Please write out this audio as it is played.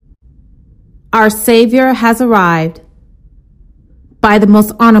Our Savior has arrived by the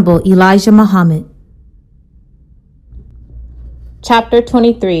Most Honorable Elijah Muhammad. Chapter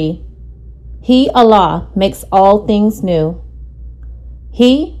 23. He, Allah, makes all things new.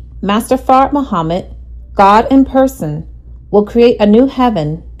 He, Master Fard Muhammad, God in person, will create a new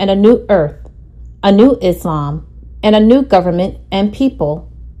heaven and a new earth, a new Islam, and a new government and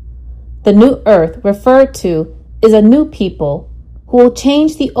people. The new earth referred to is a new people who will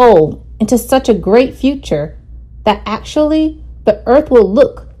change the old into such a great future that actually the earth will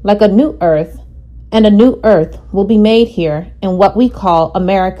look like a new earth, and a new earth will be made here in what we call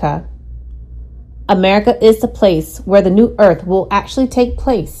America. America is the place where the new earth will actually take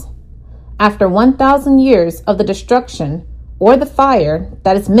place after 1,000 years of the destruction or the fire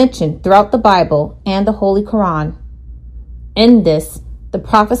that is mentioned throughout the Bible and the Holy Quran. In this, the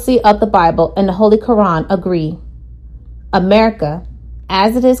prophecy of the Bible and the Holy Quran agree. America,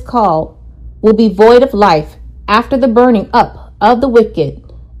 as it is called, will be void of life after the burning up of the wicked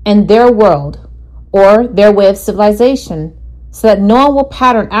and their world, or their way of civilization, so that no one will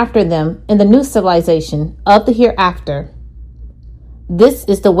pattern after them in the new civilization of the hereafter. This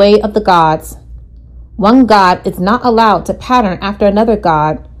is the way of the gods. One God is not allowed to pattern after another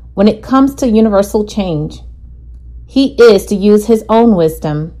God when it comes to universal change. He is to use his own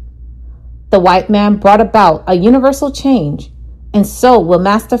wisdom. The white man brought about a universal change, and so will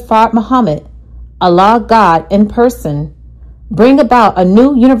Master Fard Muhammad, Allah God in person, bring about a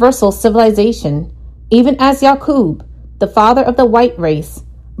new universal civilization, even as Yaqub, the father of the white race,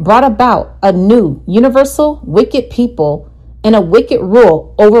 brought about a new universal wicked people and a wicked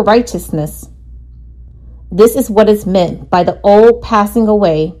rule over righteousness. This is what is meant by the old passing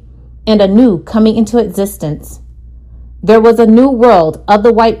away and a new coming into existence. There was a new world of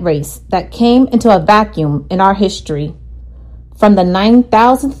the white race that came into a vacuum in our history. From the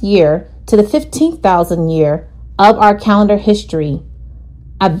 9,000th year to the 15,000th year of our calendar history,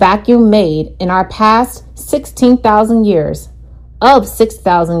 a vacuum made in our past 16,000 years of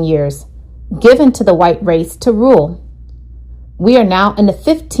 6,000 years given to the white race to rule. We are now in the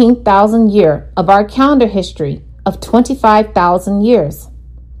 15,000th year of our calendar history of 25,000 years.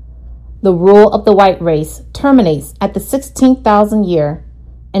 The rule of the white race terminates at the 16,000th year,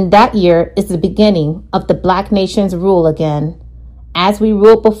 and that year is the beginning of the black nation's rule again, as we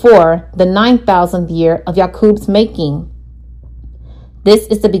ruled before the 9,000th year of Yaqub's making. This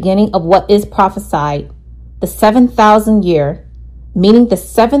is the beginning of what is prophesied, the 7,000th year, meaning the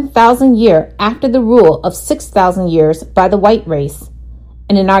 7,000th year after the rule of 6,000 years by the white race.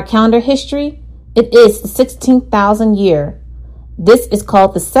 And in our calendar history, it is the 16,000th year. This is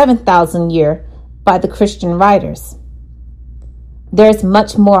called the 7,000th year by the Christian writers. There is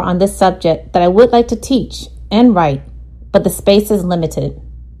much more on this subject that I would like to teach and write, but the space is limited.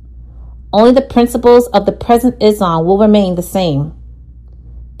 Only the principles of the present Islam will remain the same.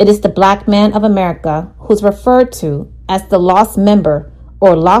 It is the black man of America who is referred to as the lost member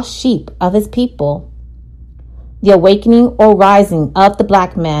or lost sheep of his people. The awakening or rising of the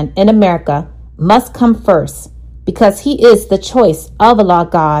black man in America must come first, because he is the choice of Allah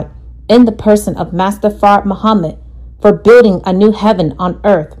God in the person of Master Fard Muhammad for building a new heaven on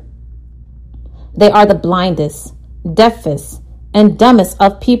earth. They are the blindest, deafest, and dumbest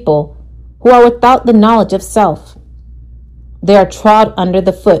of people who are without the knowledge of self. They are trod under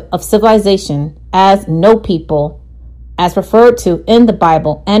the foot of civilization as no people, as referred to in the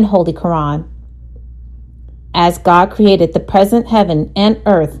Bible and Holy Quran. As God created the present heaven and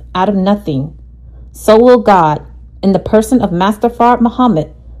earth out of nothing, so will God, in the person of Master Fard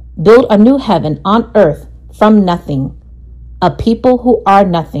Muhammad, build a new heaven on earth from nothing, a people who are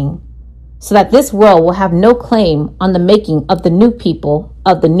nothing, so that this world will have no claim on the making of the new people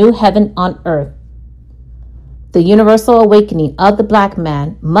of the new heaven on earth. The universal awakening of the black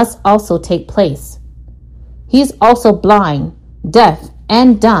man must also take place. He is also blind, deaf,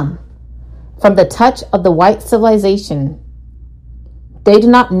 and dumb from the touch of the white civilization. They do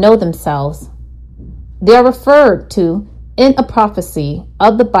not know themselves. They are referred to in a prophecy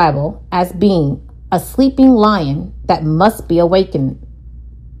of the Bible as being a sleeping lion that must be awakened.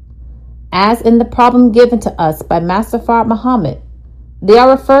 As in the problem given to us by Master Fard Muhammad, they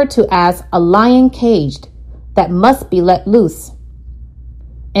are referred to as a lion caged that must be let loose.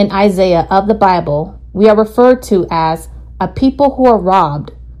 In Isaiah of the Bible, we are referred to as a people who are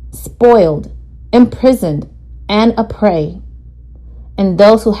robbed, spoiled, imprisoned, and a prey. And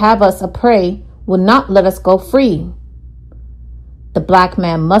those who have us a prey will not let us go free. The black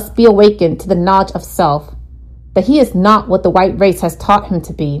man must be awakened to the knowledge of self, that he is not what the white race has taught him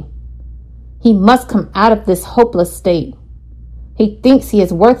to be. He must come out of this hopeless state. He thinks he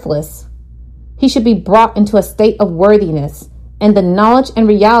is worthless. he should be brought into a state of worthiness and the knowledge and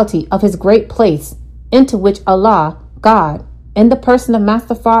reality of his great place into which Allah, God, in the person of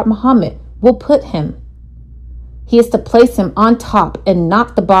Master Fard Muhammad, will put him. He is to place him on top and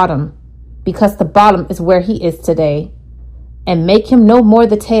not the bottom, because the bottom is where he is today, and make him no more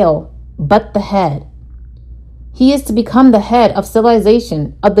the tail, but the head. He is to become the head of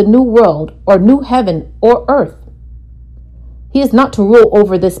civilization of the new world or new heaven or earth. He is not to rule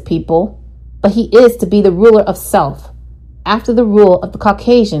over this people, but he is to be the ruler of self, after the rule of the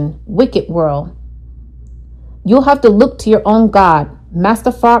Caucasian wicked world. You'll have to look to your own God,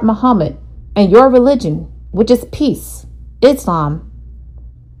 Master Fard Muhammad, and your religion, which is peace, Islam.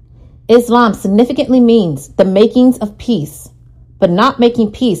 Islam significantly means the makings of peace, but not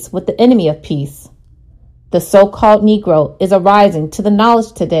making peace with the enemy of peace. The so-called Negro is arising to the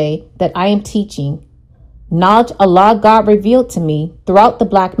knowledge today that I am teaching, knowledge Allah God revealed to me throughout the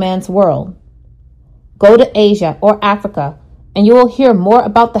black man's world. Go to Asia or Africa, and you will hear more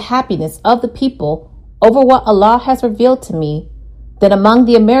about the happiness of the people over what Allah has revealed to me than among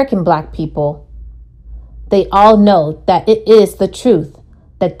the American black people. They all know that it is the truth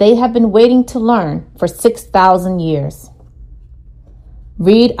that they have been waiting to learn for 6,000 years.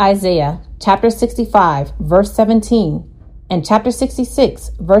 Read Isaiah chapter 65, verse 17, and chapter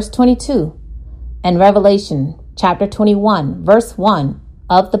 66, verse 22, and Revelation chapter 21, verse 1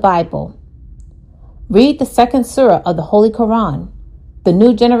 of the Bible. Read the second surah of the Holy Quran. The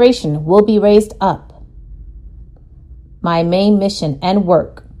new generation will be raised up. My main mission and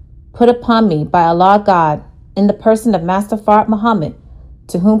work, put upon me by Allah God in the person of Master Fard Muhammad,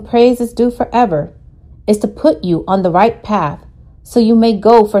 to whom praise is due forever, is to put you on the right path so you may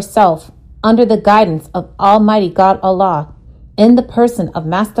go for self under the guidance of Almighty God Allah in the person of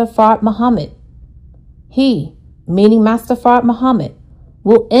Master Fard Muhammad. He, meaning Master Fard Muhammad,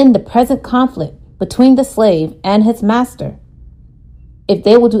 will end the present conflict between the slave and his master. If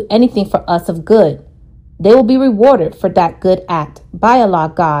they will do anything for us of good, they will be rewarded for that good act by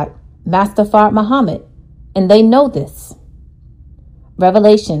Allah God, Master Fard Muhammad, and they know this.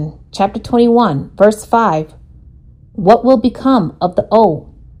 Revelation chapter 21, verse 5. What will become of the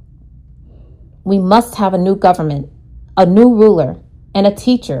old? We must have a new government, a new ruler, and a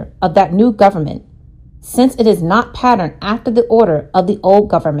teacher of that new government, since it is not patterned after the order of the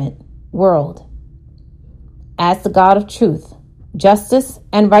old government world. As the God of truth, justice,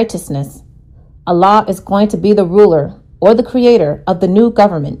 and righteousness, Allah is going to be the ruler or the creator of the new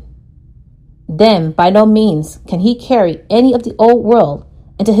government. Then by no means can he carry any of the old world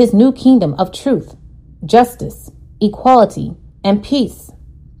into his new kingdom of truth, justice, equality, and peace.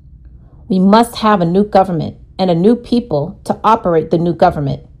 We must have a new government and a new people to operate the new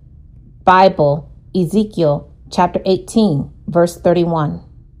government. Bible, Ezekiel chapter 18, verse 31.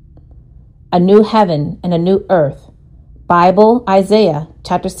 A new heaven and a new earth. Bible, Isaiah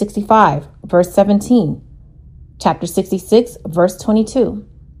chapter 65, verse 17. Chapter 66, verse 22.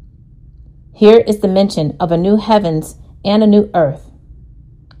 Here is the mention of a new heavens and a new earth.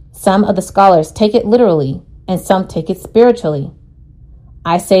 Some of the scholars take it literally, and some take it spiritually.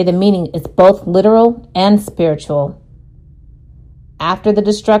 I say the meaning is both literal and spiritual. After the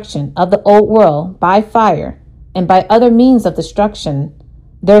destruction of the old world by fire and by other means of destruction,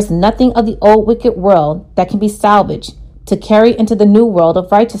 there is nothing of the old wicked world that can be salvaged to carry into the new world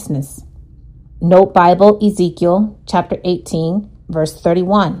of righteousness. Note Bible, Ezekiel chapter 18, verse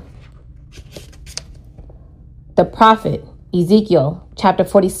 31. The prophet, Ezekiel chapter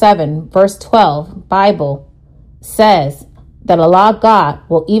 47, verse 12, Bible, says that Allah God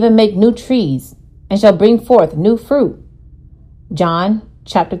will even make new trees and shall bring forth new fruit. John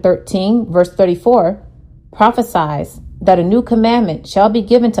chapter 13, verse 34, prophesies that a new commandment shall be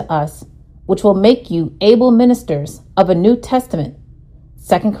given to us, which will make you able ministers of a new testament.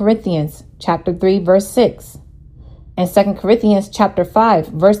 2 Corinthians chapter 3, verse 6. And 2 Corinthians chapter 5,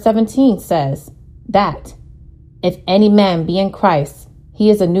 verse 17 says that if any man be in Christ, he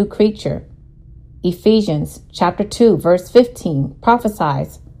is a new creature. Ephesians chapter 2, verse 15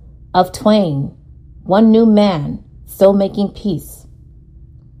 prophesies of twain, one new man, still making peace.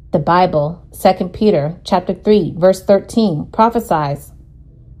 The Bible, 2 Peter chapter 3, verse 13 prophesies,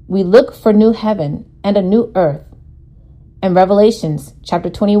 we look for new heaven and a new earth. In Revelations chapter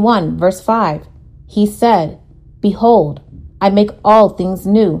 21, verse 5, he said, behold, I make all things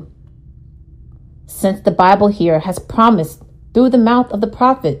new. Since the Bible here has promised through the mouth of the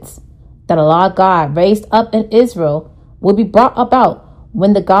prophets that Allah God raised up in Israel will be brought about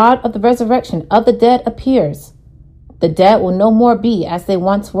when the God of the resurrection of the dead appears, the dead will no more be as they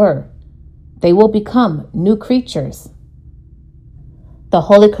once were. They will become new creatures. The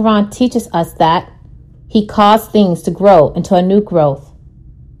Holy Quran teaches us that He caused things to grow into a new growth.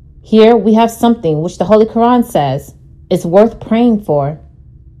 Here we have something which the Holy Quran says is worth praying for.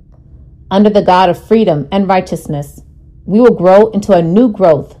 Under the God of freedom and righteousness, we will grow into a new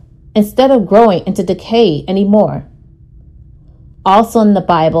growth instead of growing into decay anymore. Also in the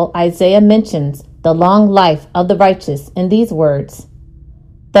Bible, Isaiah mentions the long life of the righteous in these words,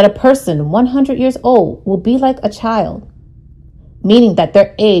 that a person 100 years old will be like a child, meaning that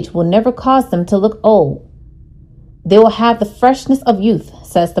their age will never cause them to look old. They will have the freshness of youth,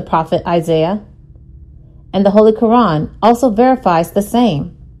 says the prophet Isaiah. And the Holy Quran also verifies the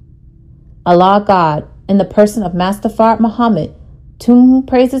same. Allah God, in the person of Master Fard Muhammad, to whom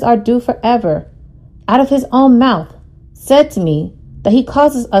praises are due forever, out of his own mouth, said to me that he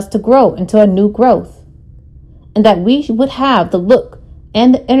causes us to grow into a new growth, and that we would have the look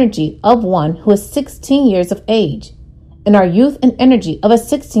and the energy of one who is 16 years of age, and our youth and energy of a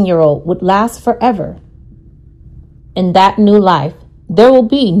 16-year-old would last forever. In that new life, there will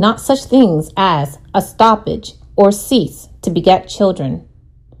be not such things as a stoppage or cease to beget children.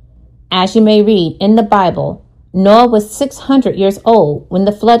 As you may read in the Bible, Noah was 600 years old when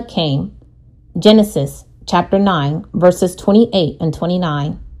the flood came. Genesis chapter 9, verses 28 and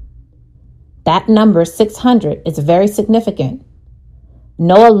 29. That number 600 is very significant.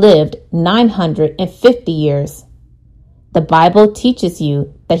 Noah lived 950 years. The Bible teaches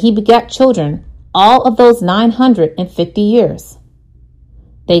you that he begat children all of those 950 years.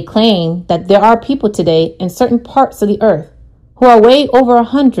 They claim that there are people today in certain parts of the earth who are way over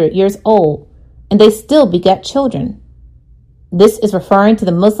 100 years old, and they still beget children. This is referring to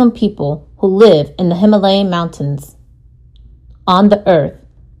the Muslim people who live in the Himalayan mountains. On the earth,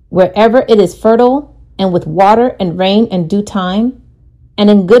 wherever it is fertile and with water and rain in due time, and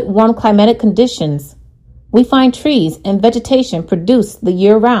in good warm climatic conditions, we find trees and vegetation produced the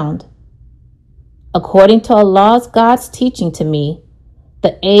year round. According to Allah's God's teaching to me,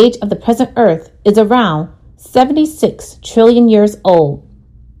 the age of the present earth is around 76 trillion years old.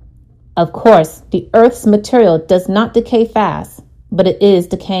 Of course, the earth's material does not decay fast, but it is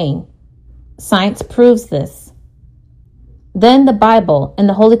decaying. Science proves this. Then the Bible and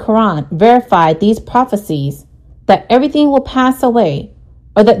the Holy Quran verify these prophecies that everything will pass away,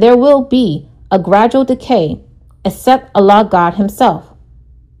 or that there will be a gradual decay, except Allah God Himself.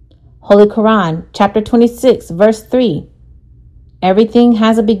 Holy Quran, chapter 26, verse 3. Everything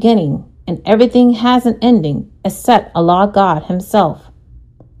has a beginning, and everything has an ending, except Allah God Himself.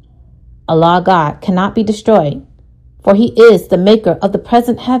 Allah God cannot be destroyed, for He is the maker of the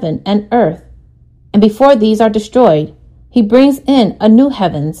present heaven and earth, and before these are destroyed, He brings in a new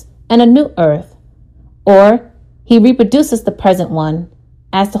heavens and a new earth, or He reproduces the present one,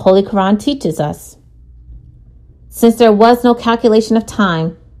 as the Holy Quran teaches us. Since there was no calculation of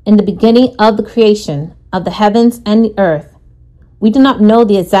time in the beginning of the creation of the heavens and the earth, we do not know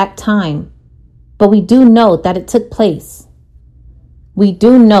the exact time, but we do know that it took place. We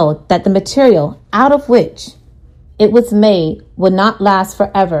do know that the material out of which it was made will not last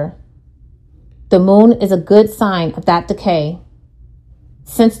forever. The moon is a good sign of that decay.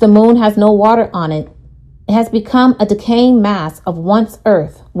 Since the moon has no water on it, it has become a decaying mass of once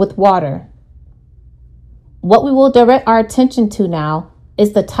earth with water. What we will direct our attention to now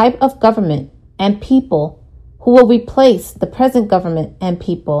is the type of government and people who will replace the present government and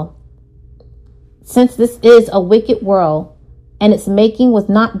people. Since this is a wicked world, and its making was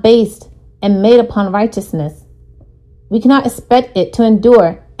not based and made upon righteousness, we cannot expect it to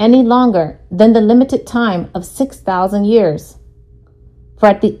endure any longer than the limited time of 6,000 years. For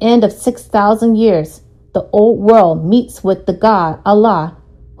at the end of 6,000 years, the old world meets with the God, Allah,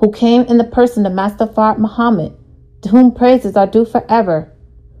 who came in the person of Master Fard Muhammad, to whom praises are due forever,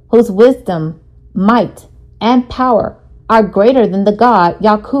 whose wisdom, might, and power are greater than the God,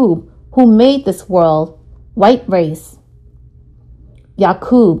 Yaqub, who made this world, white race.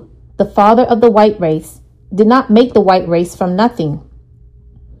 Yaqub, the father of the white race, did not make the white race from nothing.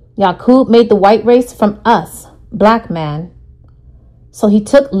 Yaqub made the white race from us, black man. So he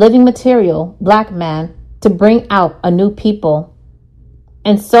took living material, black man, to bring out a new people.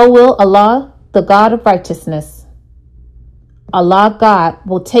 And so will Allah, the God of righteousness. Allah God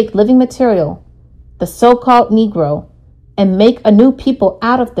will take living material, the so-called Negro, and make a new people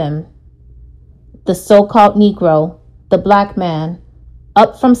out of them. The so-called Negro, the black man,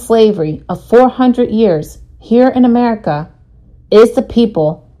 up from slavery of 400 years here in America, is the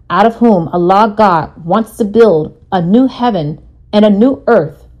people out of whom Allah God wants to build a new heaven and a new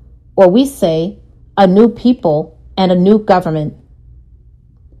earth, or we say, a new people and a new government.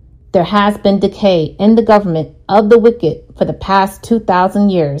 There has been decay in the government of the wicked for the past 2,000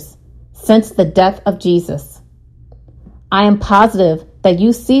 years, since the death of Jesus. I am positive that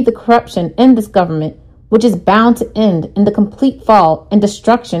you see the corruption in this government, which is bound to end in the complete fall and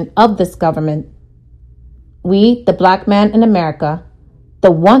destruction of this government. We, the black man in America,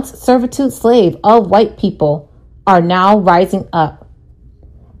 the once servitude slave of white people, are now rising up.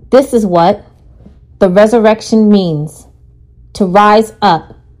 This is what the resurrection means: to rise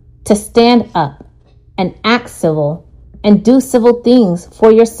up, to stand up, and act civil, and do civil things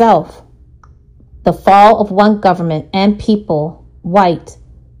for yourself. The fall of one government and people, white,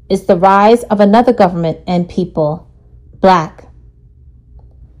 is the rise of another government and people, black.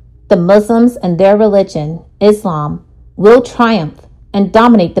 The Muslims and their religion, Islam, will triumph and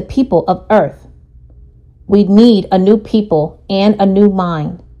dominate the people of earth. We need a new people and a new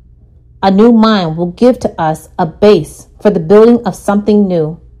mind. A new mind will give to us a base for the building of something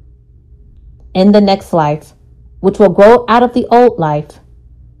new. In the next life, which will grow out of the old life,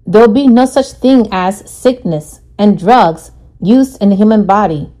 there will be no such thing as sickness and drugs used in the human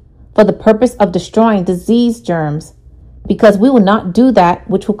body for the purpose of destroying disease germs, because we will not do that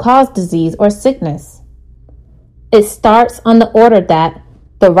which will cause disease or sickness. It starts on the order that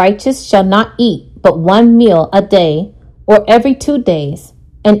the righteous shall not eat but one meal a day or every 2 days,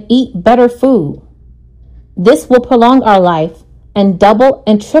 and eat better food. This will prolong our life and double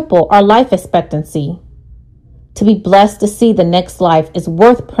and triple our life expectancy. To be blessed to see the next life is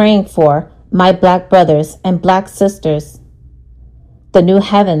worth praying for, my black brothers and black sisters. The new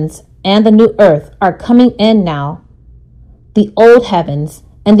heavens and the new earth are coming in now. The old heavens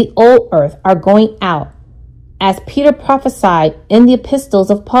and the old earth are going out, as Peter prophesied in the epistles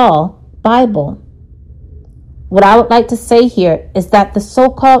of Paul, Bible. What I would like to say here is that the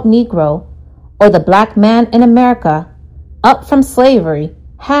so-called Negro, or the black man in America, up from slavery,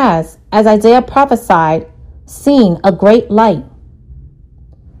 has, as Isaiah prophesied, seen a great light.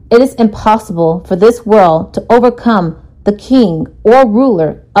 It is impossible for this world to overcome the king or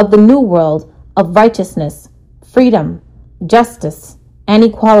ruler of the new world of righteousness, freedom, justice, and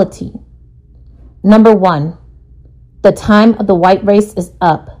equality. Number 1, the time of the white race is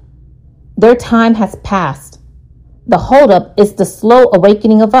up. Their time has passed. The holdup is the slow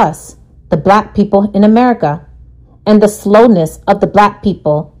awakening of us, the black people in America, and the slowness of the black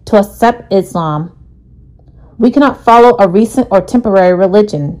people to accept Islam. We cannot follow a recent or temporary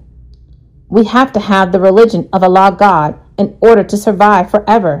religion. We have to have the religion of Allah God in order to survive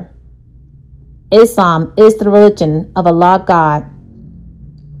forever. Islam is the religion of Allah God.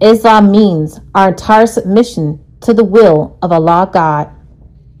 Islam means our entire submission to the will of Allah God.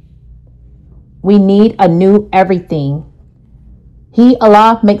 We need a new everything. He,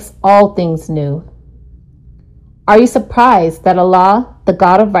 Allah, makes all things new. Are you surprised that Allah, the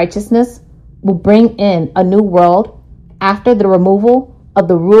God of righteousness, will bring in a new world after the removal of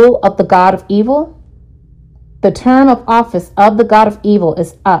the rule of the God of evil? The term of office of the God of evil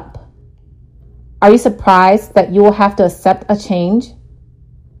is up. Are you surprised that you will have to accept a change?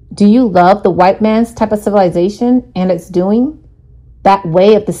 Do you love the white man's type of civilization and its doing? That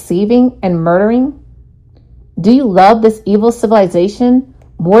way of deceiving and murdering? Do you love this evil civilization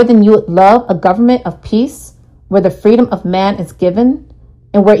more than you would love a government of peace where the freedom of man is given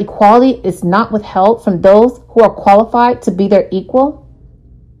and where equality is not withheld from those who are qualified to be their equal?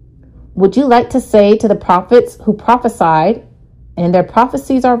 Would you like to say to the prophets who prophesied, and their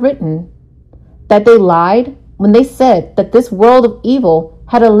prophecies are written, that they lied when they said that this world of evil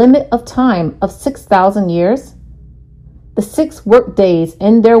had a limit of time of 6,000 years? The 6 work days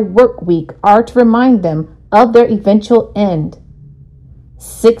in their work week are to remind them of their eventual end.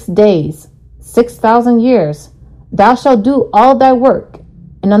 6 days, 6,000 years, thou shalt do all thy work,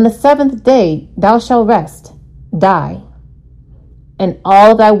 and on the 7th day thou shalt rest, die. And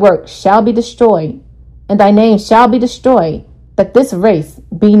all thy work shall be destroyed, and thy name shall be destroyed, that this race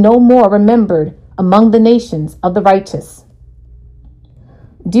be no more remembered among the nations of the righteous.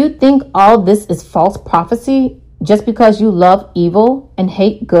 Do you think all this is false prophecy just because you love evil and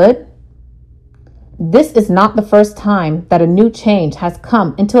hate good? This is not the first time that a new change has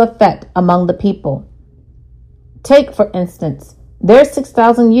come into effect among the people. Take, for instance, their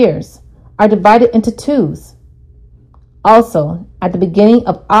 6,000 years are divided into 2s. Also, at the beginning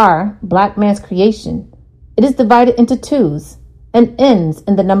of our black man's creation, it is divided into 2s and ends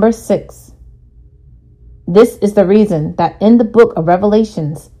in the number 6. This is the reason that in the book of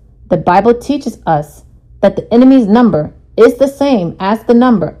Revelations, the Bible teaches us that the enemy's number is the same as the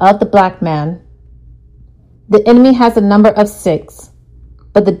number of the black man. The enemy has a number of 6,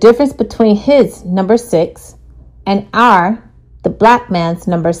 but the difference between his number 6 and our, the black man's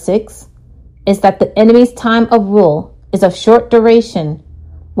number 6, is that the enemy's time of rule is of short duration,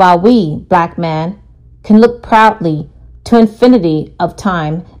 while we, black man, can look proudly to infinity of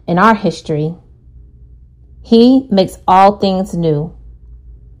time in our history. He makes all things new.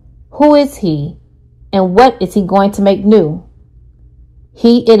 Who is he, and what is he going to make new?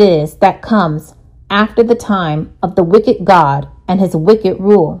 He it is that comes after the time of the wicked God and his wicked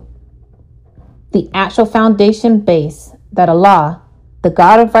rule. The actual foundation base that Allah, the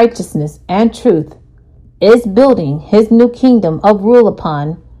God of righteousness and truth, is building his new kingdom of rule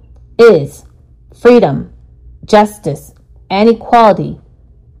upon is freedom, justice, and equality,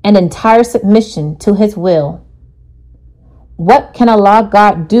 and entire submission to his will. What can Allah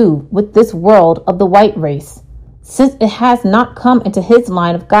God do with this world of the white race, since it has not come into his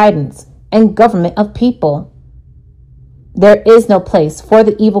line of guidance and government of people? There is no place for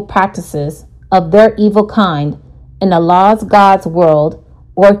the evil practices of their evil kind in Allah's God's world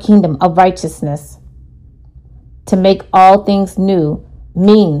or kingdom of righteousness. To make all things new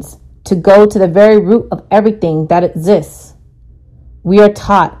means to go to the very root of everything that exists. We are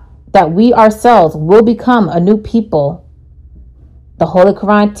taught that we ourselves will become a new people. The Holy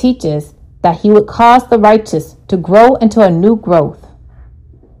Quran teaches that he would cause the righteous to grow into a new growth.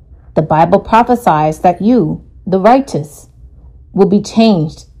 The Bible prophesies that you, the righteous, will be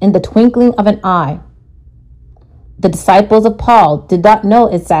changed in the twinkling of an eye. The disciples of Paul did not know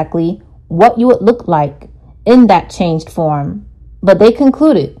exactly what you would look like in that changed form, but they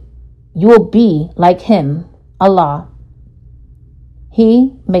concluded, you will be like him, Allah.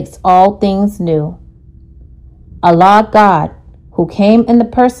 He makes all things new. Allah God, who came in the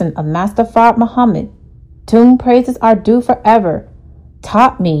person of Master Fard Muhammad, to whom praises are due forever,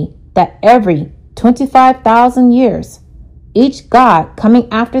 taught me that every 25,000 years, each God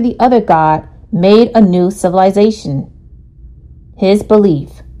coming after the other God made a new civilization. His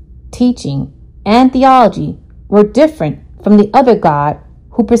belief, teaching, and theology were different from the other God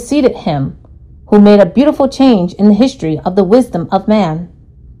who preceded him, who made a beautiful change in the history of the wisdom of man.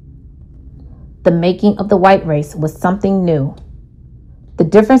 The making of the white race was something new. The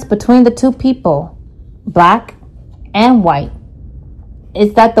difference between the two people, black and white,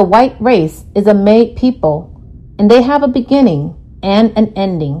 is that the white race is a made people, and they have a beginning and an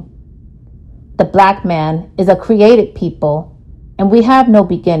ending. The black man is a created people, and we have no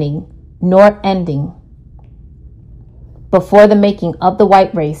beginning nor ending. Before the making of the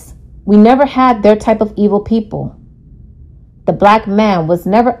white race, we never had their type of evil people. The black man was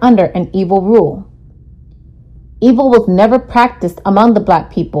never under an evil rule. Evil was never practiced among the black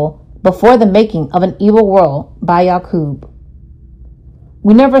people before the making of an evil world by Yaqub.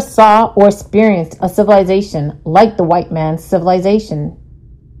 We never saw or experienced a civilization like the white man's civilization.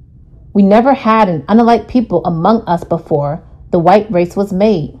 We never had an unlike people among us before the white race was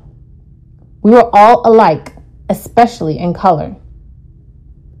made. We were all alike, especially in color.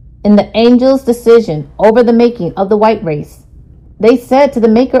 In the angels' decision over the making of the white race, they said to the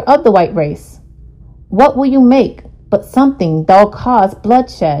maker of the white race, what will you make but something that will cause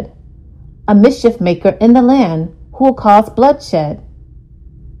bloodshed? A mischief maker in the land who will cause bloodshed.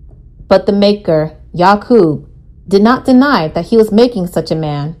 But the maker, Yaqub, did not deny that he was making such a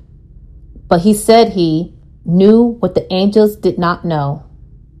man. But he said he knew what the angels did not know.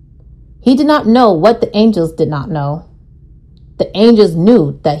 He did not know what the angels did not know. The angels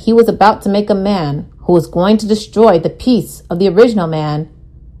knew that he was about to make a man who was going to destroy the peace of the original man,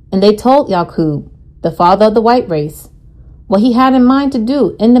 and they told Yaqub, the father of the white race, what he had in mind to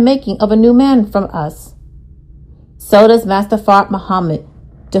do in the making of a new man from us. So does Master Fard Muhammad,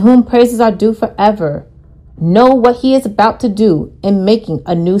 to whom praises are due forever, know what he is about to do in making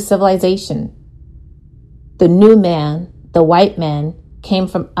a new civilization. The new man, the white man, came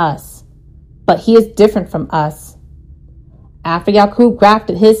from us, but he is different from us. After Yaqub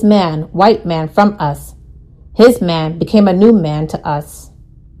grafted his man, white man, from us, his man became a new man to us.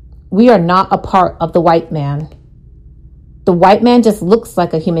 We are not a part of the white man. The white man just looks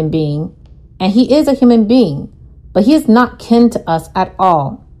like a human being, and he is a human being, but he is not kin to us at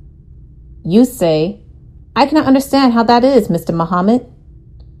all. You say, I cannot understand how that is, Mr. Muhammad.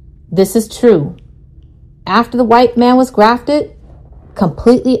 This is true. After the white man was grafted,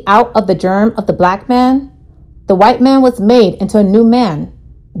 completely out of the germ of the black man, the white man was made into a new man,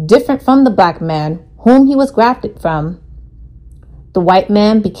 different from the black man whom he was grafted from. The white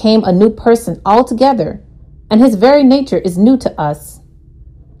man became a new person altogether, and his very nature is new to us.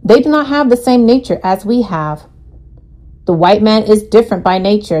 They do not have the same nature as we have. The white man is different by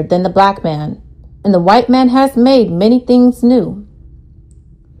nature than the black man, and the white man has made many things new.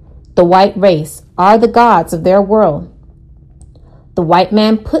 The white race are the gods of their world. the white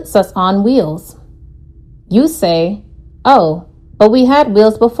man puts us on wheels. You say, "Oh, but we had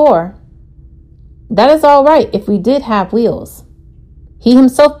wheels before." That is all right if we did have wheels. He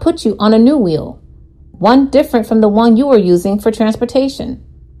himself put you on a new wheel, one different from the one you were using for transportation.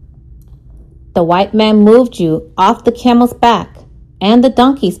 The white man moved you off the camel's back and the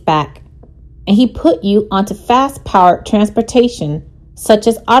donkey's back, and he put you onto fast-powered transportation, such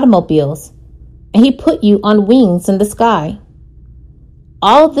as automobiles, and he put you on wings in the sky.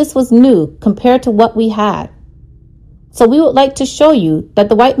 All of this was new compared to what we had. So we would like to show you that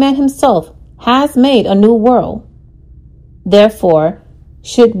the white man himself has made a new world. Therefore,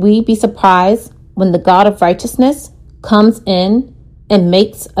 should we be surprised when the God of righteousness comes in and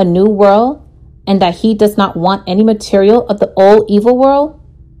makes a new world, and that he does not want any material of the old evil world?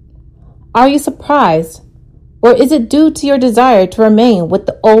 Are you surprised, or is it due to your desire to remain with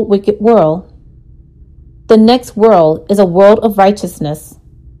the old wicked world? The next world is a world of righteousness.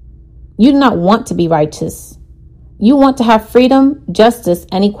 You do not want to be righteous. You want to have freedom, justice,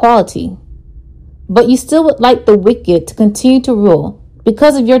 and equality. But you still would like the wicked to continue to rule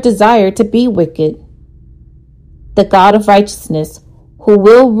because of your desire to be wicked. The God of righteousness, who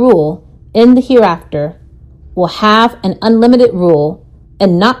will rule in the hereafter, will have an unlimited rule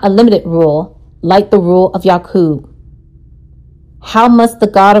and not a limited rule like the rule of Yaqub. How must the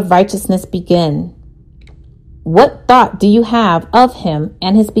God of righteousness begin? What thought do you have of him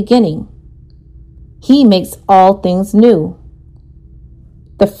and his beginning? He makes all things new.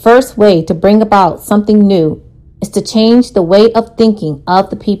 The first way to bring about something new is to change the way of thinking of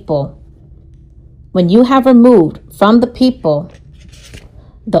the people. When you have removed from the people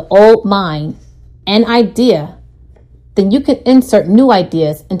the old mind and idea, then you can insert new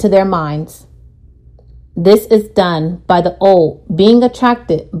ideas into their minds. This is done by the old being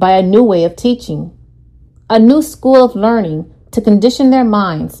attracted by a new way of teaching, a new school of learning to condition their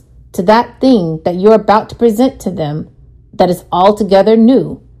minds to that thing that you're about to present to them that is altogether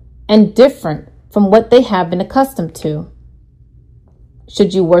new and different from what they have been accustomed to.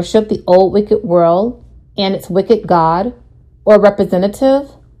 Should you worship the old wicked world and its wicked God or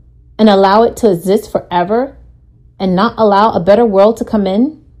representative and allow it to exist forever and not allow a better world to come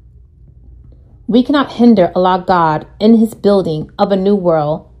in? We cannot hinder Allah God in his building of a new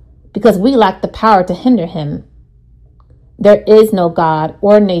world because we lack the power to hinder him. There is no God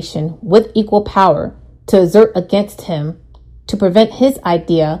or nation with equal power to exert against him to prevent his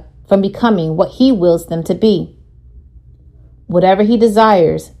idea from becoming what he wills them to be. Whatever he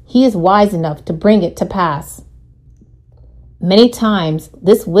desires, he is wise enough to bring it to pass. Many times,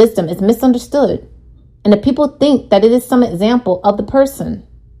 this wisdom is misunderstood, and the people think that it is some example of the person.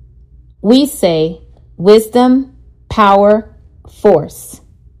 We say wisdom, power, force.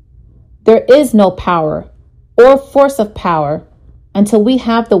 There is no power or force of power until we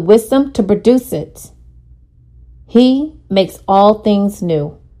have the wisdom to produce it. He makes all things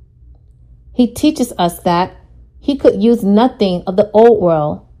new. He teaches us that he could use nothing of the old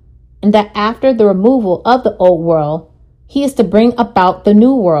world, and that after the removal of the old world, he is to bring about the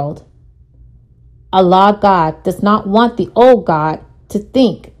new world. Allah God does not want the old God to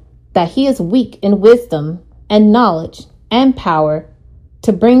think that he is weak in wisdom and knowledge and power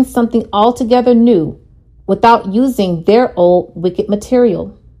to bring something altogether new without using their old wicked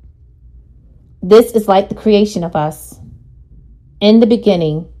material. This is like the creation of us. In the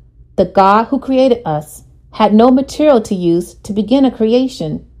beginning, the God who created us had no material to use to begin a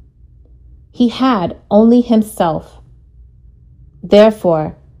creation. He had only himself.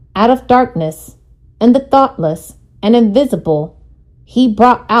 Therefore, out of darkness and the thoughtless and invisible, he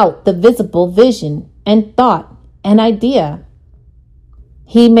brought out the visible vision and thought and idea.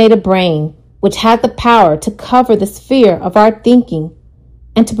 He made a brain which had the power to cover the sphere of our thinking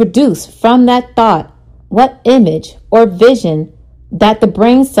and to produce from that thought what image or vision that the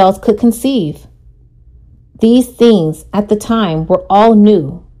brain cells could conceive. These things at the time were all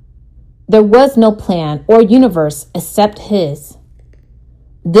new. There was no plan or universe except his.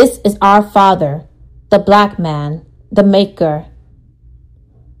 This is our Father, the black man, the maker.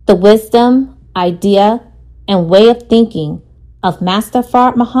 The wisdom, idea, and way of thinking of Master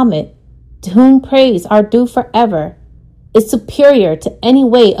Fard Muhammad, to whom praise are due forever, is superior to any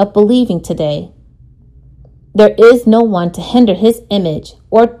way of believing today. There is no one to hinder his image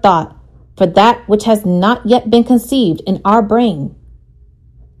or thought for that which has not yet been conceived in our brain.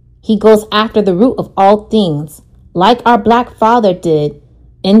 He goes after the root of all things, like our Black Father did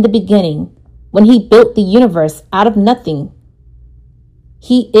in the beginning, when he built the universe out of nothing.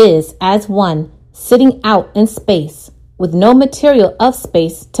 He is as one sitting out in space, with no material of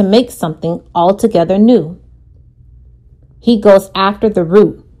space to make something altogether new. He goes after the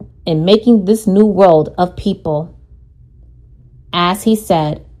root in making this new world of people. As he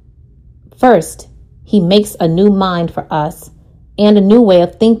said, first, he makes a new mind for us and a new way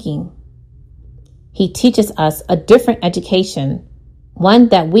of thinking. He teaches us a different education, one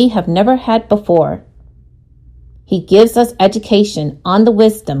that we have never had before. He gives us education on the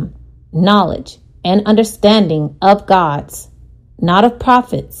wisdom, knowledge, and understanding of gods, not of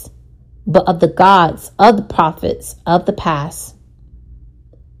prophets, but of the gods of the prophets of the past.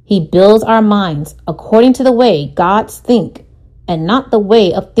 He builds our minds according to the way gods think and not the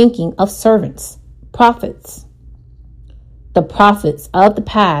way of thinking of servants, prophets. The prophets of the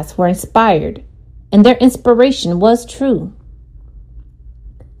past were inspired, and their inspiration was true.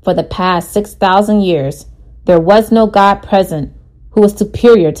 For the past 6,000 years, there was no God present who was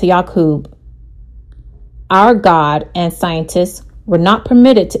superior to Yaqub. Our God and scientists were not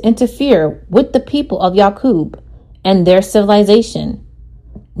permitted to interfere with the people of Yaqub and their civilization,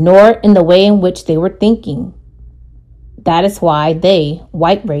 nor in the way in which they were thinking. That is why they,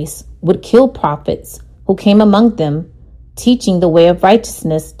 white race, would kill prophets who came among them, teaching the way of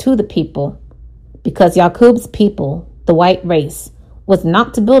righteousness to the people, because Yaqub's people, the white race, was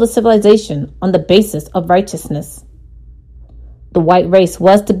not to build a civilization on the basis of righteousness. The white race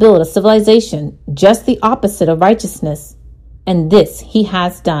was to build a civilization just the opposite of righteousness, and this he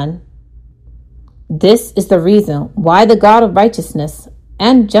has done. This is the reason why the God of righteousness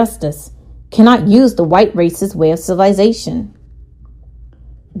and justice cannot use the white race's way of civilization.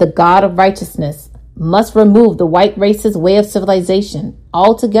 The God of righteousness must remove the white race's way of civilization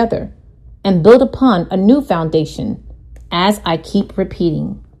altogether and build upon a new foundation, as I keep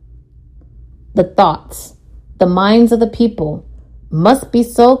repeating. The thoughts, the minds of the people must be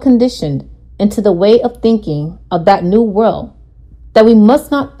so conditioned into the way of thinking of that new world that we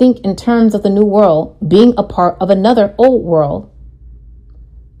must not think in terms of the new world being a part of another old world.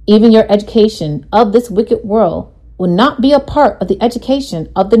 Even your education of this wicked world will not be a part of the education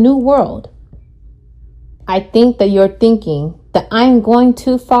of the new world. I think that you're thinking that I am going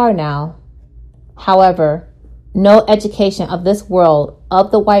too far now. However, no education of this world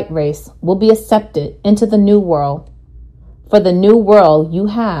of the white race will be accepted into the new world. For the new world, you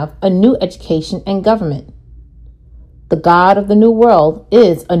have a new education and government. The God of the new world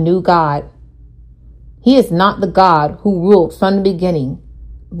is a new God. He is not the God who ruled from the beginning,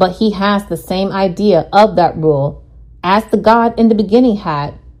 but he has the same idea of that rule as the God in the beginning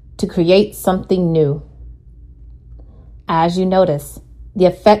had to create something new. As you notice, the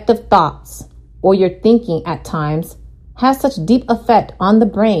effect of thoughts or your thinking at times has such deep effect on the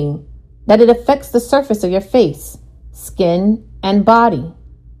brain that it affects the surface of your face, skin, and body.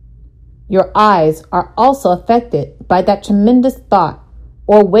 Your eyes are also affected by that tremendous thought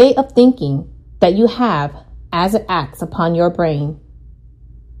or way of thinking that you have as it acts upon your brain.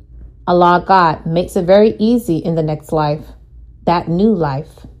 Allah God makes it very easy in the next life, that new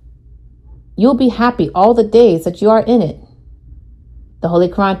life. You'll be happy all the days that you are in it. The Holy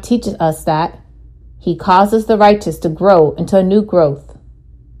Quran teaches us that He causes the righteous to grow into a new growth.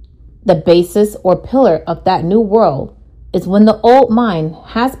 The basis or pillar of that new world is when the old mind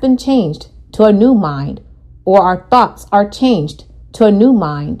has been changed to a new mind, or our thoughts are changed to a new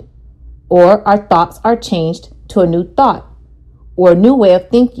mind, or our thoughts are changed to a new thought, or a new way of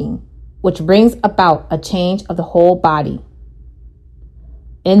thinking, which brings about a change of the whole body.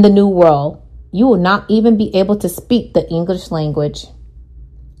 In the new world, you will not even be able to speak the English language.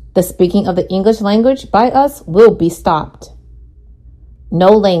 The speaking of the English language by us will be stopped. No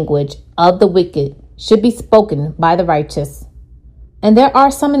language of the wicked should be spoken by the righteous. And there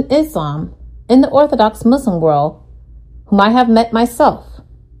are some in Islam, in the Orthodox Muslim world, whom I have met myself,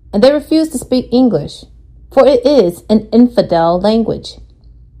 and they refuse to speak English, for it is an infidel language.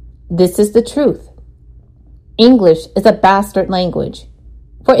 This is the truth. English is a bastard language,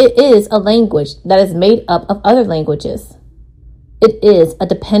 for it is a language that is made up of other languages. It is a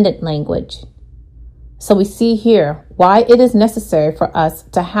dependent language. So we see here why it is necessary for us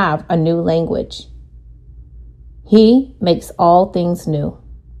to have a new language. He makes all things new.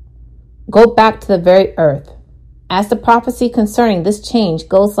 Go back to the very earth, as the prophecy concerning this change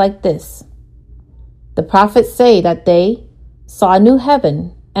goes like this. The prophets say that they saw a new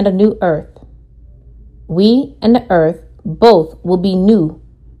heaven and a new earth. We and the earth both will be new,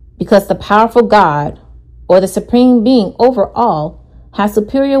 because the powerful God, or the supreme being over all, has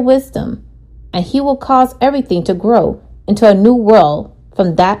superior wisdom, and he will cause everything to grow into a new world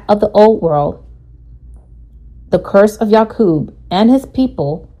from that of the old world. The curse of Yaqub and his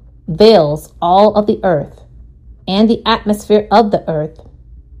people veils all of the earth and the atmosphere of the earth.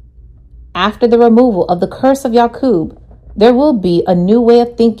 After the removal of the curse of Yaqub, There will be a new way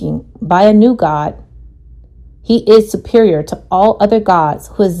of thinking by a new God. He is superior to all other gods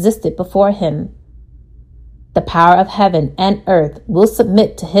who existed before him. The power of heaven and earth will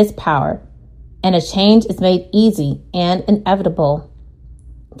submit to his power, and a change is made easy and inevitable.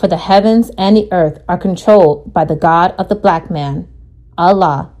 For the heavens and the earth are controlled by the God of the black man,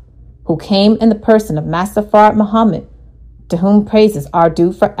 Allah, who came in the person of Master Fard Muhammad, to whom praises are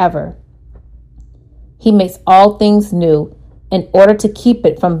due forever. He makes all things new in order to keep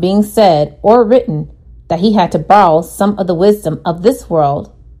it from being said or written that he had to borrow some of the wisdom of this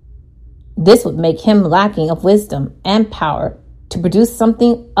world. This would make him lacking of wisdom and power to produce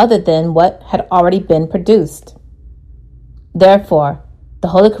something other than what had already been produced. Therefore, the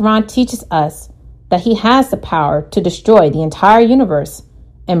Holy Quran teaches us that he has the power to destroy the entire universe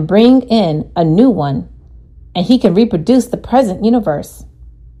and bring in a new one, and he can reproduce the present universe.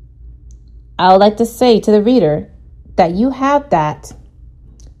 I would like to say to the reader that you have that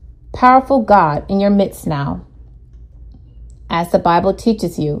powerful God in your midst now. As the Bible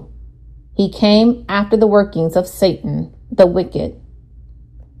teaches you, he came after the workings of Satan, the wicked.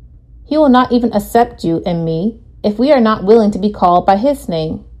 He will not even accept you and me if we are not willing to be called by his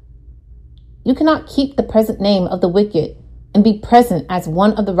name. You cannot keep the present name of the wicked and be present as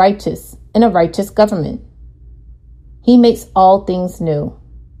one of the righteous in a righteous government. He makes all things new.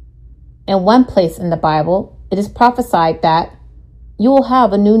 In one place in the Bible, it is prophesied that you will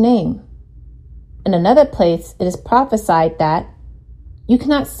have a new name. In another place, it is prophesied that you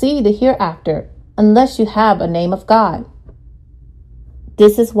cannot see the hereafter unless you have a name of God.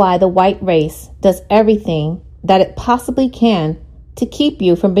 This is why the white race does everything that it possibly can to keep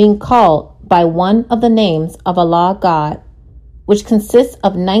you from being called by one of the names of Allah God, which consists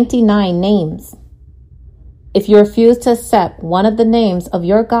of 99 names. If you refuse to accept one of the names of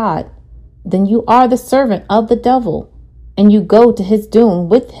your God, then you are the servant of the devil, and you go to his doom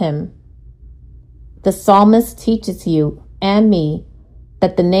with him. The psalmist teaches you and me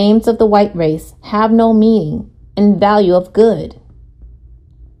that the names of the white race have no meaning and value of good.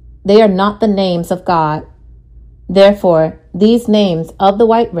 They are not the names of God. Therefore, these names of the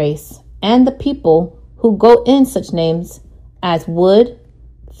white race and the people who go in such names as wood,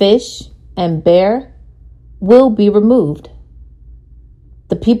 fish, and bear will be removed.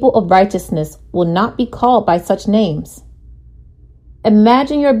 The people of righteousness will not be called by such names.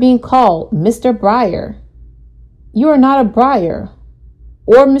 Imagine you're being called Mr. Briar. You are not a briar.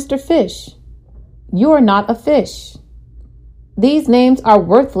 Or Mr. Fish. You are not a fish. These names are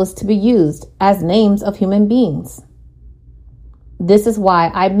worthless to be used as names of human beings. This is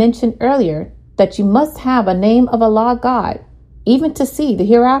why I mentioned earlier that you must have a name of Allah God, even to see the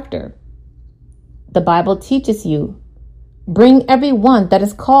hereafter. The Bible teaches you, bring every one that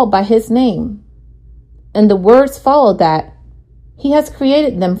is called by his name. And the words follow that he has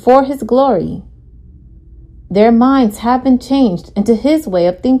created them for his glory. Their minds have been changed into his way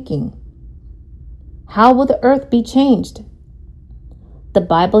of thinking. How will the earth be changed? The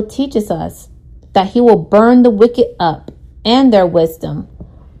Bible teaches us that he will burn the wicked up, and their wisdom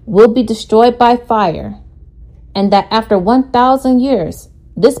will be destroyed by fire, and that after 1,000 years,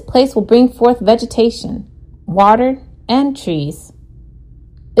 this place will bring forth vegetation, water, and trees.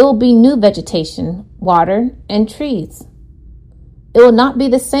 It will be new vegetation, water, and trees. It will not be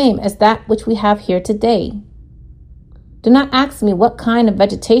the same as that which we have here today. Do not ask me what kind of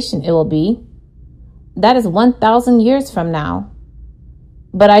vegetation it will be. That is 1,000 years from now.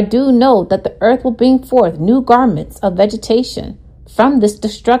 But I do know that the earth will bring forth new garments of vegetation from this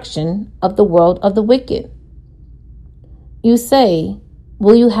destruction of the world of the wicked. You say,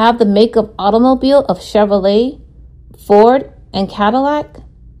 will you have the make of automobile of Chevrolet, Ford, and Cadillac?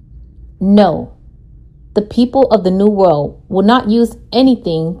 No. The people of the New World will not use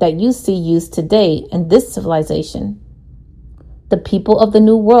anything that you see used today in this civilization. The people of the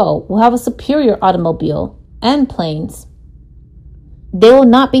New World will have a superior automobile and planes. They will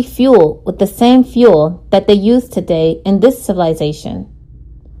not be fueled with the same fuel that they use today in this civilization.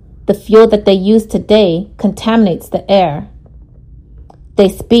 The fuel that they use today contaminates the air. They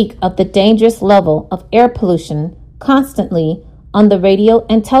speak of the dangerous level of air pollution constantly on the radio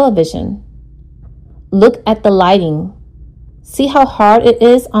and television. Look at the lighting. See how hard it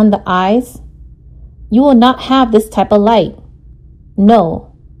is on the eyes? You will not have this type of light.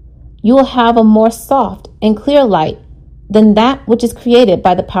 No, you will have a more soft and clear light than that which is created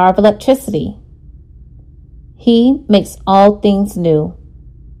by the power of electricity. He makes all things new.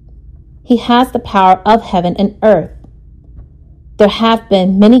 He has the power of heaven and earth. There have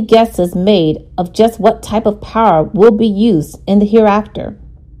been many guesses made of just what type of power will be used in the hereafter.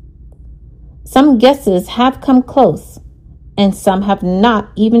 Some guesses have come close, and some have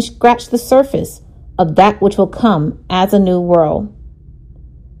not even scratched the surface of that which will come as a new world.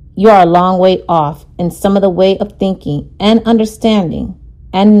 You are a long way off in some of the way of thinking and understanding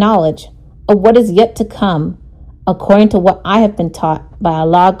and knowledge of what is yet to come, according to what I have been taught by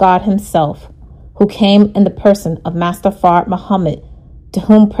Allah God Himself, who came in the person of Master Fard Muhammad, to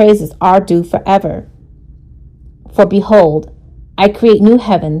whom praises are due forever. For behold, I create new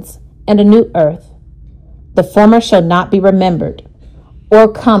heavens and a new earth. The former shall not be remembered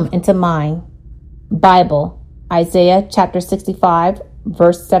or come into mind. Bible, Isaiah chapter 65,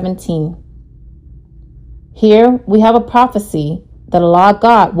 verse 17. Here we have a prophecy that Allah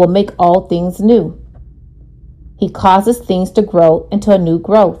God will make all things new. He causes things to grow into a new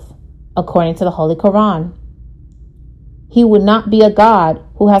growth, according to the Holy Quran. He would not be a God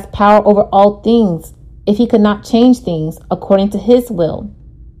who has power over all things if He could not change things according to His will.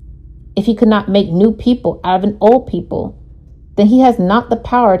 If He could not make new people out of an old people, then He has not the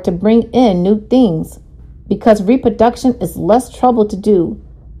power to bring in new things, because reproduction is less trouble to do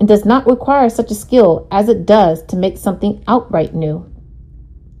and does not require such a skill as it does to make something outright new.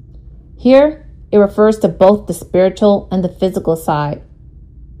 Here it refers to both the spiritual and the physical side.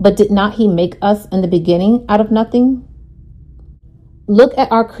 But did not He make us in the beginning out of nothing? Look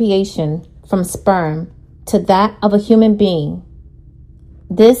at our creation from sperm to that of a human being.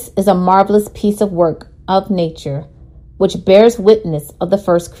 This is a marvelous piece of work of nature, which bears witness of the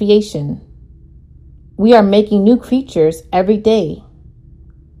first creation. We are making new creatures every day.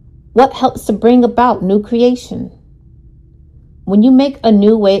 What helps to bring about new creation? When you make a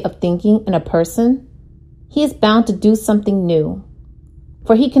new way of thinking in a person, he is bound to do something new,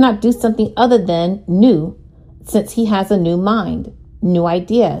 for he cannot do something other than new, since he has a new mind, new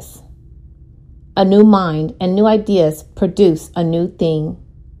ideas. A new mind and new ideas produce a new thing.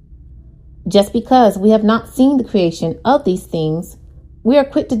 Just because we have not seen the creation of these things, we are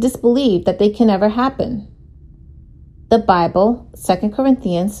quick to disbelieve that they can ever happen. The Bible, 2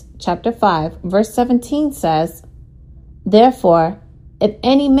 Corinthians chapter 5, verse 17 says, "Therefore, if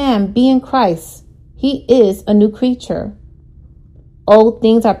any man be in Christ, he is a new creature. Old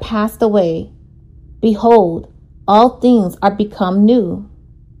things are passed away. Behold, all things are become new."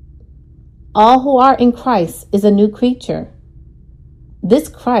 All who are in Christ is a new creature. This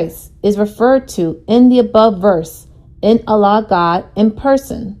Christ is referred to in the above verse in Allah God in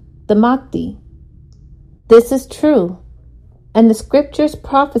person, the Mahdi. This is true, and the scripture's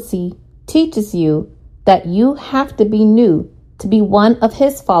prophecy teaches you that you have to be new to be one of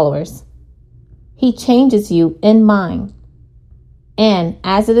His followers. He changes you in mind. And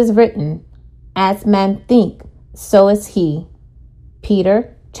as it is written, as men think, so is he.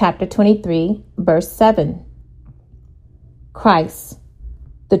 Peter chapter 23, verse 7. Christ,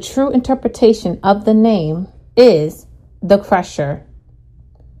 the true interpretation of the name, is the crusher.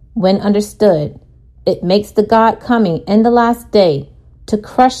 When understood, it makes the God coming in the last day to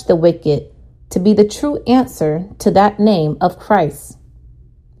crush the wicked to be the true answer to that name of Christ.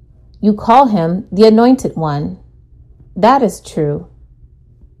 You call Him the Anointed One. That is true.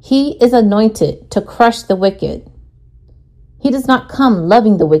 He is anointed to crush the wicked. He does not come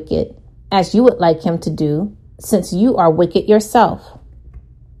loving the wicked as you would like Him to do, since you are wicked yourself.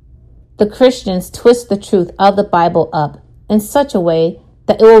 The Christians twist the truth of the Bible up in such a way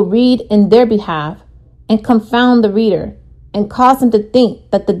that it will read in their behalf and confound the reader and cause him to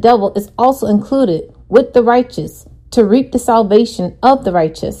think that the devil is also included with the righteous to reap the salvation of the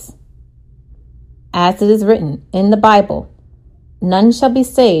righteous. As it is written in the Bible, none shall be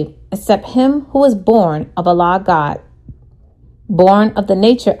saved except him who is born of Allah God, born of the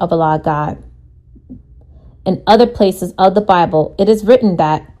nature of Allah God. In other places of the Bible, it is written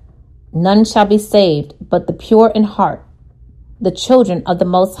that none shall be saved but the pure in heart, the children of the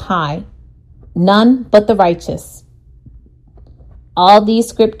Most High, none but the righteous. All these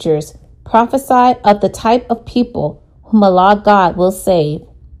scriptures prophesy of the type of people whom Allah God will save.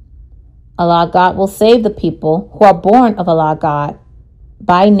 Allah God will save the people who are born of Allah God,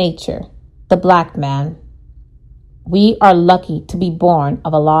 by nature, the black man. We are lucky to be born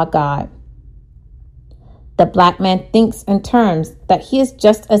of Allah God. The black man thinks in terms that he is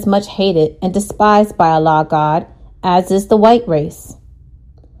just as much hated and despised by Allah God as is the white race.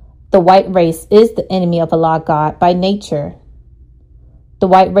 The white race is the enemy of Allah God by nature. The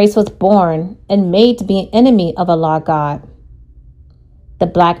white race was born and made to be an enemy of Allah God. The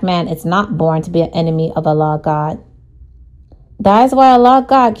black man is not born to be an enemy of Allah God. That is why Allah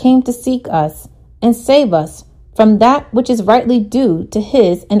God came to seek us and save us from that which is rightly due to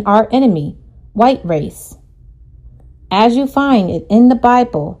His and our enemy, white race. As you find it in the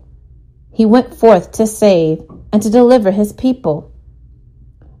Bible, He went forth to save and to deliver his people.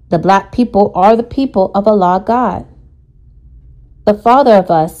 The black people are the people of Allah God. The father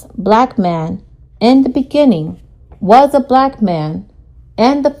of us, black man, in the beginning, was a black man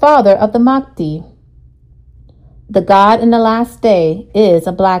and the father of the Mahdi. The God in the last day is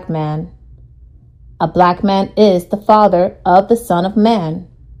a black man. A black man is the father of the Son of Man,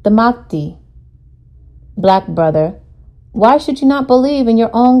 the Mahdi. Black brother, why should you not believe in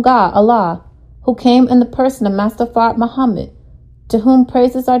your own God, Allah, who came in the person of Master Fard Muhammad, to whom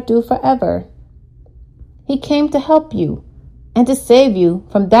praises are due forever? He came to help you and to save you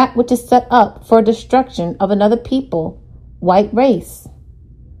from that which is set up for destruction of another people, white race.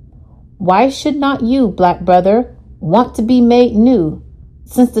 Why should not you, black brother, want to be made new,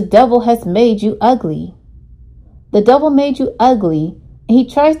 since the devil has made you ugly? The devil made you ugly, and he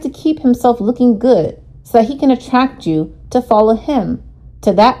tries to keep himself looking good so that he can attract you to follow him,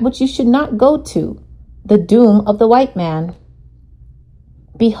 to that which you should not go to, the doom of the white man.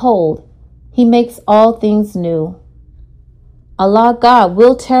 Behold, he makes all things new. Allah God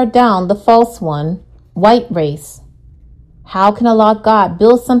will tear down the false one, white race. How can Allah God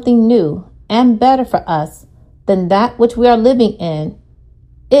build something new and better for us than that which we are living in,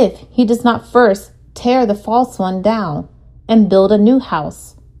 if he does not first tear the false one down and build a new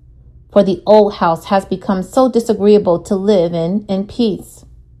house? For the old house has become so disagreeable to live in peace.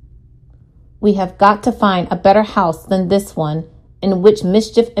 We have got to find a better house than this one, in which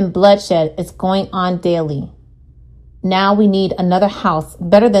mischief and bloodshed is going on daily. Now we need another house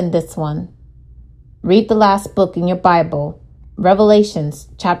better than this one. Read the last book in your Bible, Revelations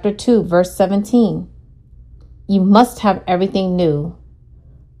chapter 2, verse 17. You must have everything new.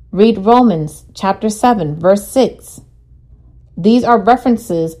 Read Romans chapter 7, verse 6. These are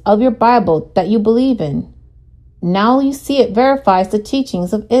references of your Bible that you believe in. Now you see it verifies the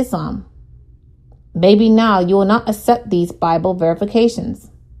teachings of Islam. Maybe now you will not accept these Bible verifications.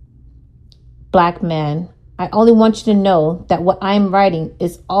 Black man, I only want you to know that what I am writing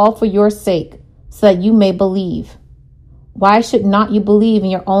is all for your sake, so that you may believe. Why should not you believe in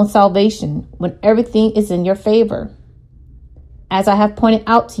your own salvation when everything is in your favor? As I have pointed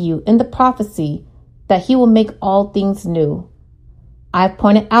out to you in the prophecy that he will make all things new, I have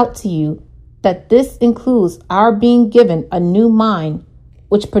pointed out to you that this includes our being given a new mind,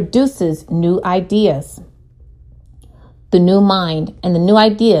 which produces new ideas. The new mind and the new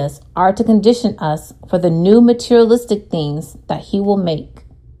ideas are to condition us for the new materialistic things that he will make.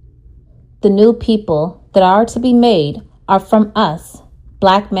 The new people that are to be made are from us,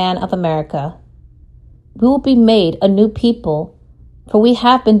 black man of America. We will be made a new people, for we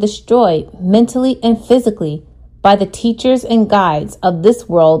have been destroyed mentally and physically by the teachers and guides of this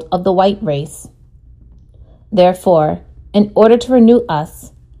world of the white race. Therefore, in order to renew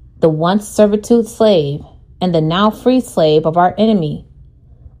us, the once servitude slave and the now free slave of our enemy,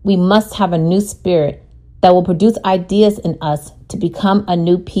 we must have a new spirit that will produce ideas in us to become a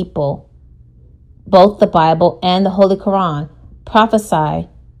new people. Both the Bible and the Holy Quran prophesy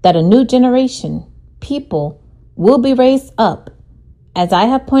that a new generation, people, will be raised up, as I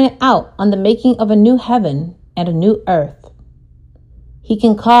have pointed out on the making of a new heaven and a new earth. He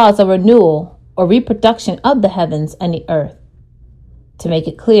can cause a renewal or reproduction of the heavens and the earth. To make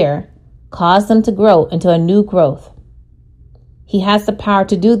it clear, cause them to grow into a new growth. He has the power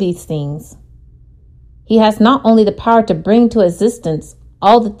to do these things. He has not only the power to bring to existence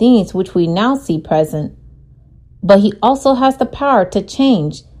all the things which we now see present, but he also has the power to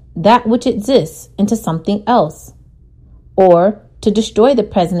change that which exists into something else, or to destroy the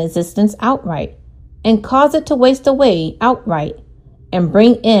present existence outright and cause it to waste away outright and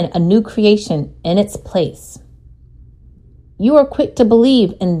bring in a new creation in its place. You are quick to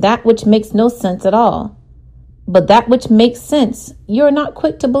believe in that which makes no sense at all, but that which makes sense, you are not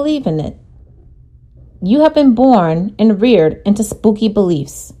quick to believe in it. You have been born and reared into spooky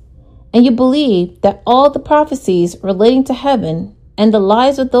beliefs, and you believe that all the prophecies relating to heaven and the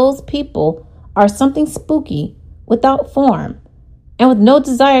lives of those people are something spooky, without form, and with no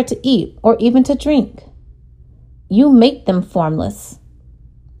desire to eat or even to drink. You make them formless.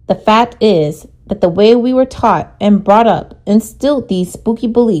 The fact is that the way we were taught and brought up instilled these spooky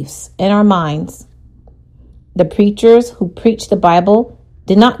beliefs in our minds. The preachers who preached the Bible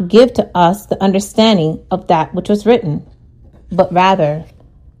did not give to us the understanding of that which was written, but rather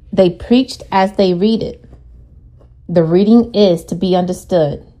they preached as they read it. The reading is to be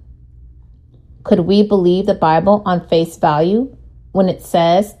understood. Could we believe the Bible on face value when it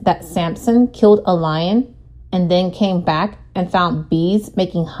says that Samson killed a lion and then came back and found bees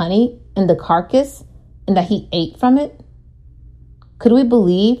making honey in the carcass and that he ate from it? Could we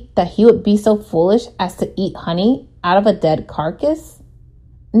believe that he would be so foolish as to eat honey out of a dead carcass?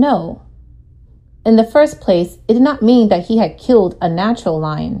 No. In the first place, it did not mean that he had killed a natural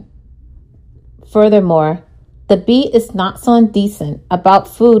lion. Furthermore, the bee is not so indecent about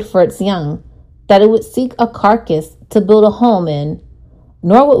food for its young that it would seek a carcass to build a home in,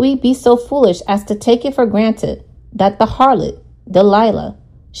 nor would we be so foolish as to take it for granted that the harlot, Delilah,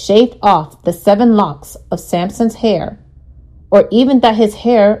 shaved off the 7 locks of Samson's hair, or even that his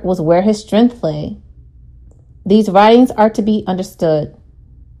hair was where his strength lay. These writings are to be understood.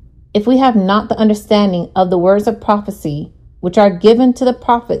 If we have not the understanding of the words of prophecy which are given to the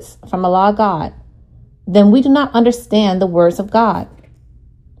prophets from Allah God, then we do not understand the words of God.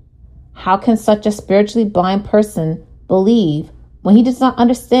 How can such a spiritually blind person believe when he does not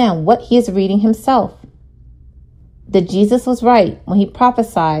understand what he is reading himself? That Jesus was right when he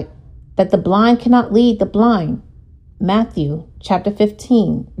prophesied that the blind cannot lead the blind. Matthew chapter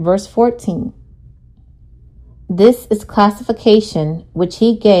 15, verse 14. This is classification which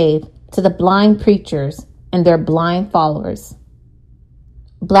he gave to the blind preachers and their blind followers.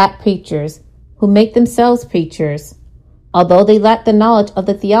 Black preachers who make themselves preachers, although they lack the knowledge of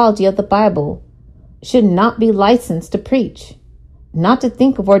the theology of the Bible, should not be licensed to preach, not to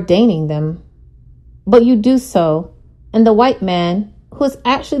think of ordaining them. But you do so, and the white man, who is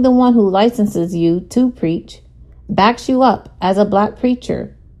actually the one who licenses you to preach, backs you up as a black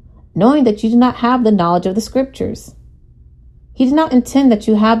preacher, knowing that you do not have the knowledge of the scriptures. He did not intend that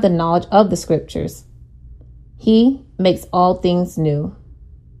you have the knowledge of the scriptures. He makes all things new.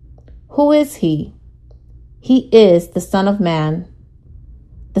 Who is he? He is the Son of Man.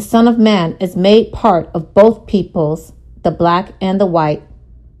 The Son of Man is made part of both peoples, the black and the white,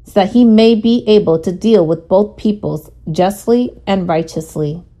 so that he may be able to deal with both peoples justly and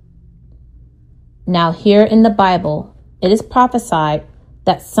righteously. Now here in the Bible, it is prophesied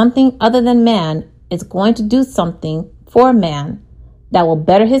that something other than man is going to do something for man that will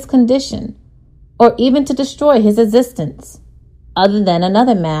better his condition, or even to destroy his existence, other than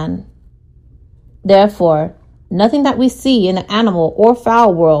another man. Therefore, nothing that we see in the animal or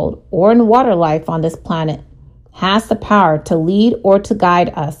fowl world or in water life on this planet has the power to lead or to guide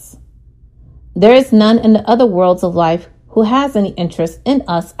us. There is none in the other worlds of life who has any interest in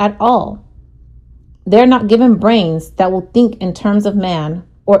us at all. They're not given brains that will think in terms of man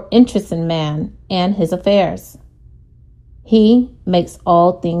or interest in man and his affairs. He makes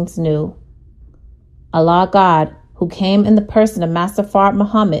all things new. Allah God, who came in the person of Master Fard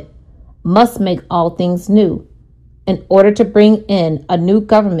Muhammad, must make all things new in order to bring in a new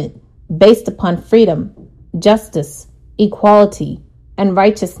government based upon freedom, justice, equality, and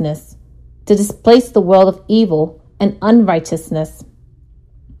righteousness to displace the world of evil and unrighteousness.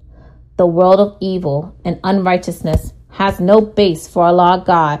 The world of evil and unrighteousness has no base for Allah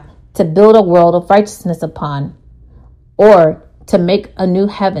God to build a world of righteousness upon, or to make a new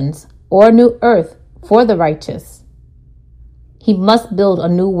heavens or a new earth for the righteous. He must build a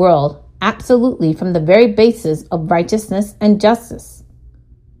new world absolutely from the very basis of righteousness and justice.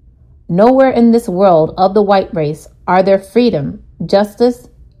 Nowhere in this world of the white race are there freedom, justice,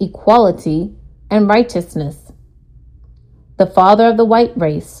 equality, and righteousness. The father of the white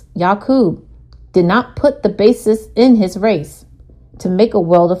race, Yaqub, did not put the basis in his race to make a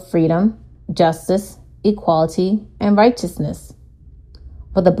world of freedom, justice, equality, and righteousness.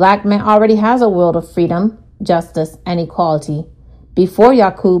 For the black man already has a world of freedom, justice, and equality before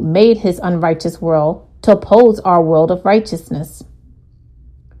Yaqub made his unrighteous world to oppose our world of righteousness.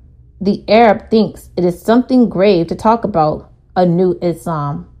 The Arab thinks it is something grave to talk about a new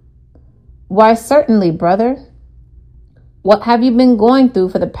Islam. Why, certainly, brother. What have you been going through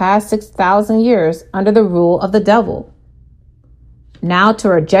for the past 6,000 years under the rule of the devil? Now to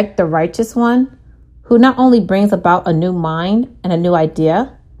reject the righteous one, who not only brings about a new mind and a new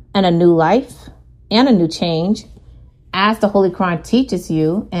idea and a new life and a new change, as the Holy Quran teaches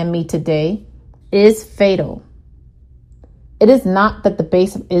you and me today, is fatal. It is not that the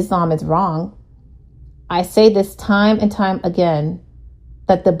base of Islam is wrong. I say this time and time again,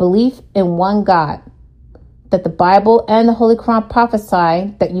 that the belief in one God, that the Bible and the Holy Quran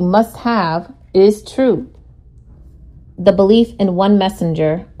prophesy that you must have, is true. The belief in one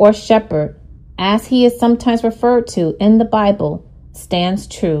messenger or shepherd, as he is sometimes referred to in the Bible, stands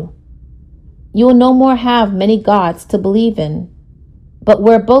true. You will no more have many gods to believe in, but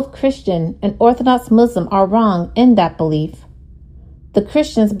where both Christian and Orthodox Muslim are wrong in that belief, the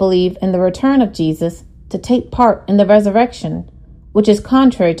Christians believe in the return of Jesus to take part in the resurrection, which is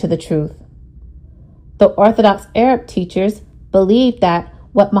contrary to the truth. The Orthodox Arab teachers believe that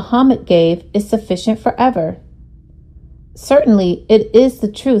what Muhammad gave is sufficient forever. Certainly, it is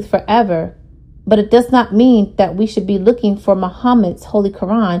the truth forever, but it does not mean that we should be looking for Muhammad's Holy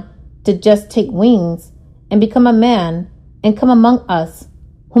Quran to just take wings and become a man and come among us,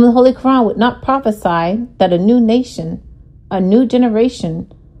 whom the Holy Quran would not prophesy that a new nation, a new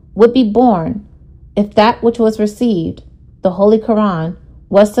generation, would be born if that which was received, the Holy Quran,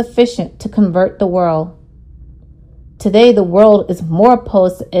 was sufficient to convert the world. Today, the world is more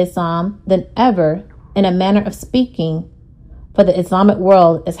opposed to Islam than ever in a manner of speaking, for the Islamic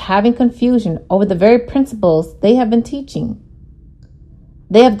world is having confusion over the very principles they have been teaching.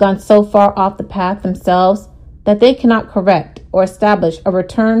 They have gone so far off the path themselves that they cannot correct or establish a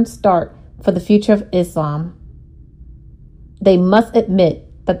return start for the future of Islam. They must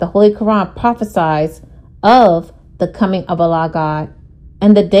admit that the Holy Quran prophesies of the coming of Allah God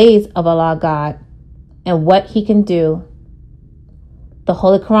and the days of Allah God and what He can do. The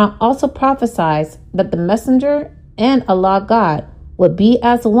Holy Quran also prophesies that the Messenger and Allah God would be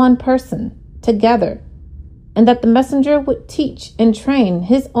as one person together, and that the Messenger would teach and train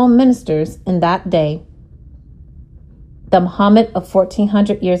his own ministers in that day. The Muhammad of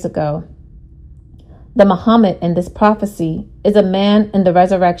 1400 years ago. The Muhammad in this prophecy is a man in the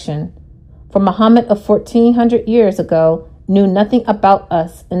resurrection, for Muhammad of 1400 years ago knew nothing about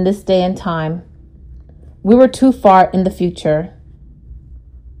us in this day and time. We were too far in the future.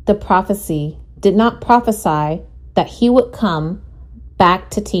 The prophecy did not prophesy that he would come back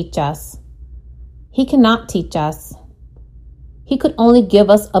to teach us. He cannot teach us. He could only give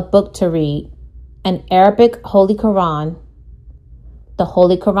us a book to read, an Arabic Holy Quran. The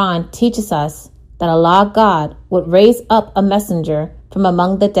Holy Quran teaches us that Allah God would raise up a messenger from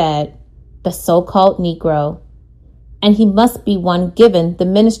among the dead, the so-called Negro, and he must be one given the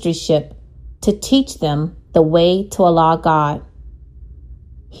ministryship to teach them the way to Allah God.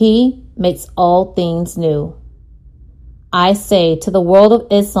 He makes all things new. I say to the world of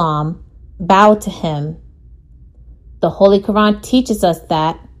Islam, bow to him. The Holy Quran teaches us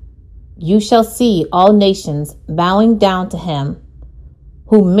that you shall see all nations bowing down to him,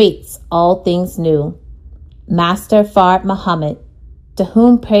 who makes all things new, Master Fard Muhammad, to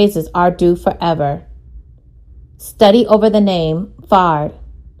whom praises are due forever. Study over the name Fard.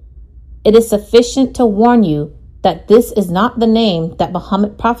 It is sufficient to warn you that this is not the name that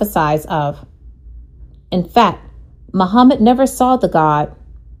Muhammad prophesies of. In fact, Muhammad never saw the God.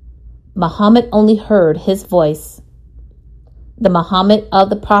 Muhammad only heard his voice. The Muhammad of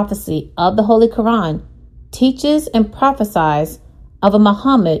the prophecy of the Holy Quran teaches and prophesies of a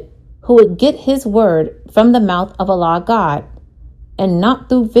Muhammad who would get his word from the mouth of Allah God, and not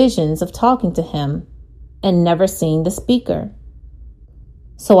through visions of talking to him and never seeing the speaker.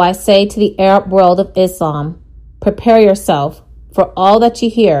 So I say to the Arab world of Islam, prepare yourself for all that you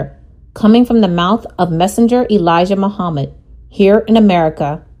hear coming from the mouth of Messenger Elijah Muhammad here in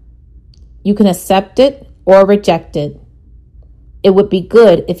America. You can accept it or reject it. It would be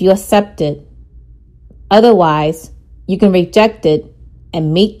good if you accept it. Otherwise, you can reject it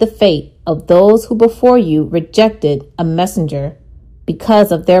and meet the fate of those who before you rejected a messenger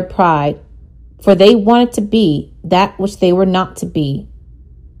because of their pride, for they wanted to be that which they were not to be.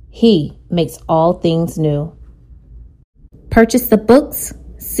 He makes all things new. Purchase the books,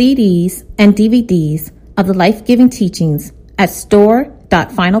 CDs, and DVDs of the life-giving teachings at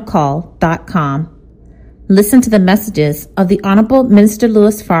store.finalcall.com. Listen to the messages of the Honorable Minister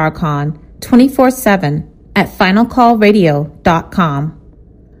Louis Farrakhan 24/7 at finalcallradio.com.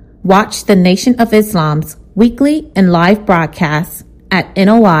 Watch the Nation of Islam's weekly and live broadcasts at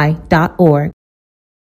NOI.org.